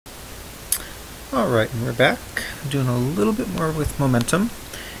Alright, and we're back, doing a little bit more with momentum,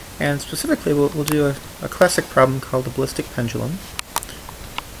 and specifically we'll do a classic problem called the Ballistic Pendulum.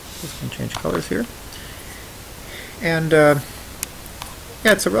 Just going to change colors here. And yeah,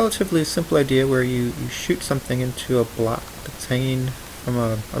 it's a relatively simple idea where you shoot something into a block that's hanging from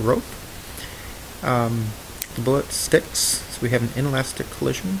a rope. The bullet sticks, so we have an inelastic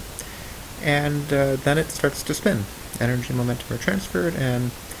collision, and then it starts to spin. Energy and momentum are transferred,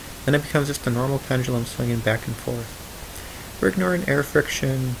 and then it becomes just a normal pendulum swinging back and forth. We're ignoring air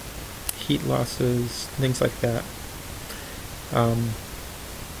friction, heat losses, things like that.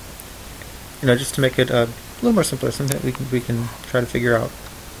 Just to make it a little more simpler, something that we can try to figure out.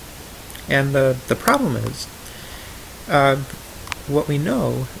 And the problem is, what we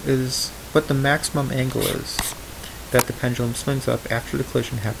know is what the maximum angle is that the pendulum swings up after the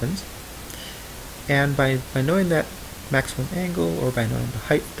collision happens. And by knowing that maximum angle, or by knowing the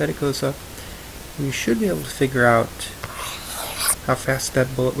height that it goes up, we should be able to figure out how fast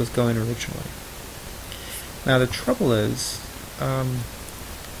that bullet was going originally. Now the trouble is,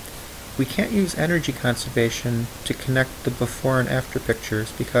 we can't use energy conservation to connect the before and after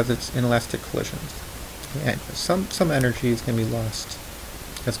pictures because it's inelastic collisions. And some energy is going to be lost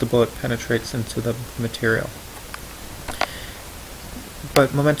as the bullet penetrates into the material.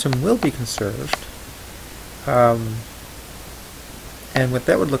 But momentum will be conserved. And what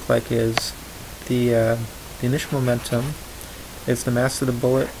that would look like is the initial momentum is the mass of the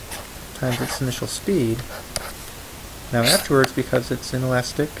bullet times its initial speed. Now afterwards, because it's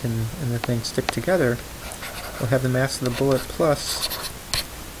inelastic and the things stick together, we'll have the mass of the bullet plus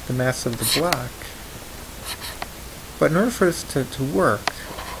the mass of the block. But in order for this to work,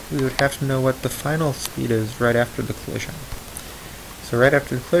 we would have to know what the final speed is right after the collision. So right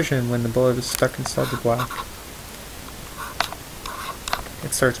after the collision, when the bullet is stuck inside the block,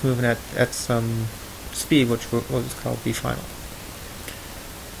 it starts moving at some speed, which was called v final.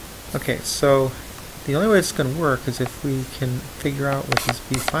 Okay, so the only way it's going to work is if we can figure out what this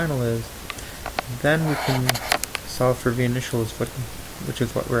v final is, then we can solve for v initial, which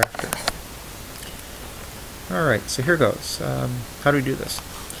is what we're after. Alright, so here goes. How do we do this?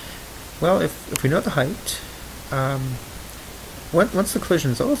 Well, if we know the height, once the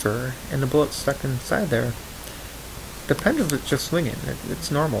collision's over and the bullet's stuck inside there, the pendulum is just swinging. It's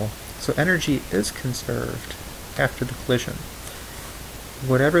normal. So energy is conserved after the collision.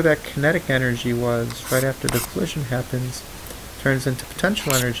 Whatever that kinetic energy was right after the collision happens turns into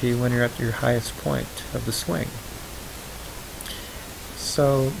potential energy when you're at your highest point of the swing.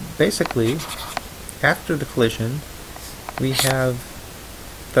 So basically, after the collision, we have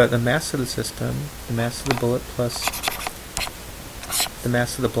the mass of the system, the mass of the bullet plus the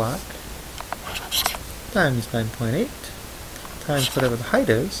mass of the block, times 9.8 times whatever the height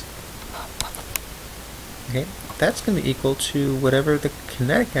is. Okay, that's going to be equal to whatever the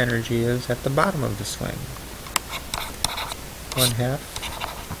kinetic energy is at the bottom of the swing. 1/2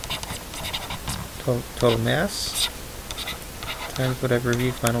 total mass times whatever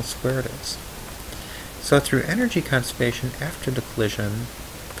v final squared is. So through energy conservation after the collision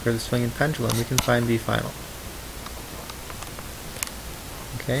for the swinging pendulum, we can find v final.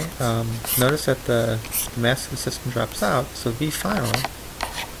 Okay, notice that the mass of the system drops out, so v final,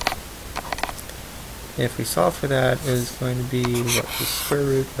 if we solve for that, is going to be what the square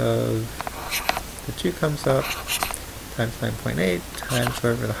root of the 2 comes up times 9.8 times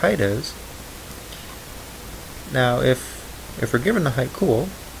whatever the height is. Now if we're given the height, cool,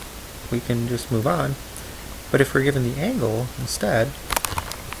 we can just move on. But if we're given the angle instead,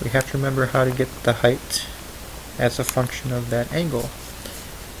 we have to remember how to get the height as a function of that angle.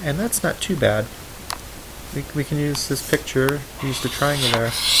 And that's not too bad. We can use this picture, use the triangle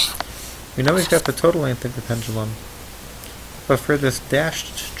there. We know we've got the total length of the pendulum, but for this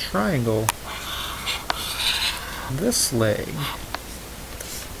dashed triangle, this leg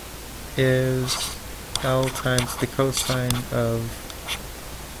is L times the cosine of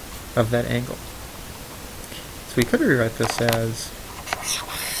that angle. So we could rewrite this as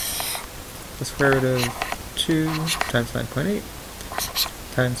the square root of 2 times 9.8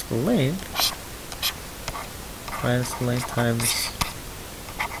 times the length minus the length times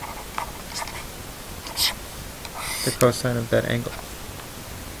the cosine of that angle.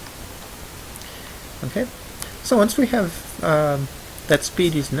 Okay, so once we have that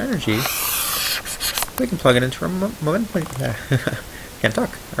speed using energy, we can plug it into our momentum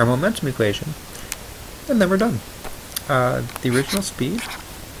our momentum equation, and then we're done. The original speed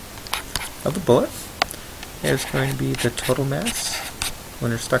of the bullet is going to be the total mass when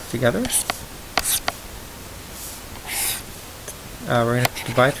they're stuck together. We're going to have to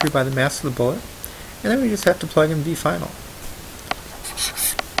divide through by the mass of the bullet, And then we just have to plug in v final.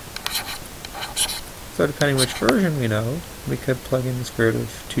 So depending which version we know, we could plug in the square root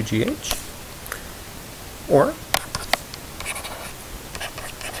of 2gh, or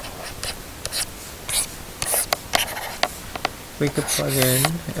we could plug in,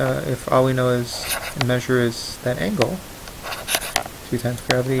 if all we know is and measure is that angle, 2 times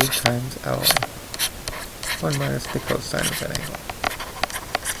gravity times L, 1 minus the cosine of that angle.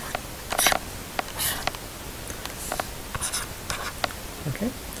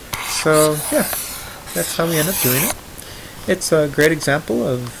 Okay, so yeah, that's how we end up doing it. It's a great example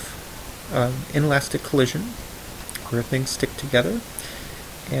of inelastic collision, where things stick together,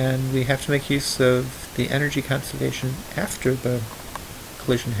 and we have to make use of the energy conservation after the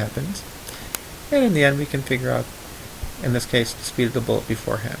collision happens, and in the end we can figure out, in this case, the speed of the bullet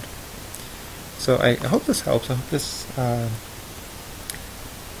beforehand. So I hope this helps. I hope this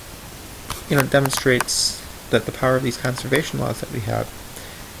demonstrates that the power of these conservation laws that we have.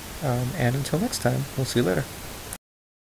 And until next time, we'll see you later.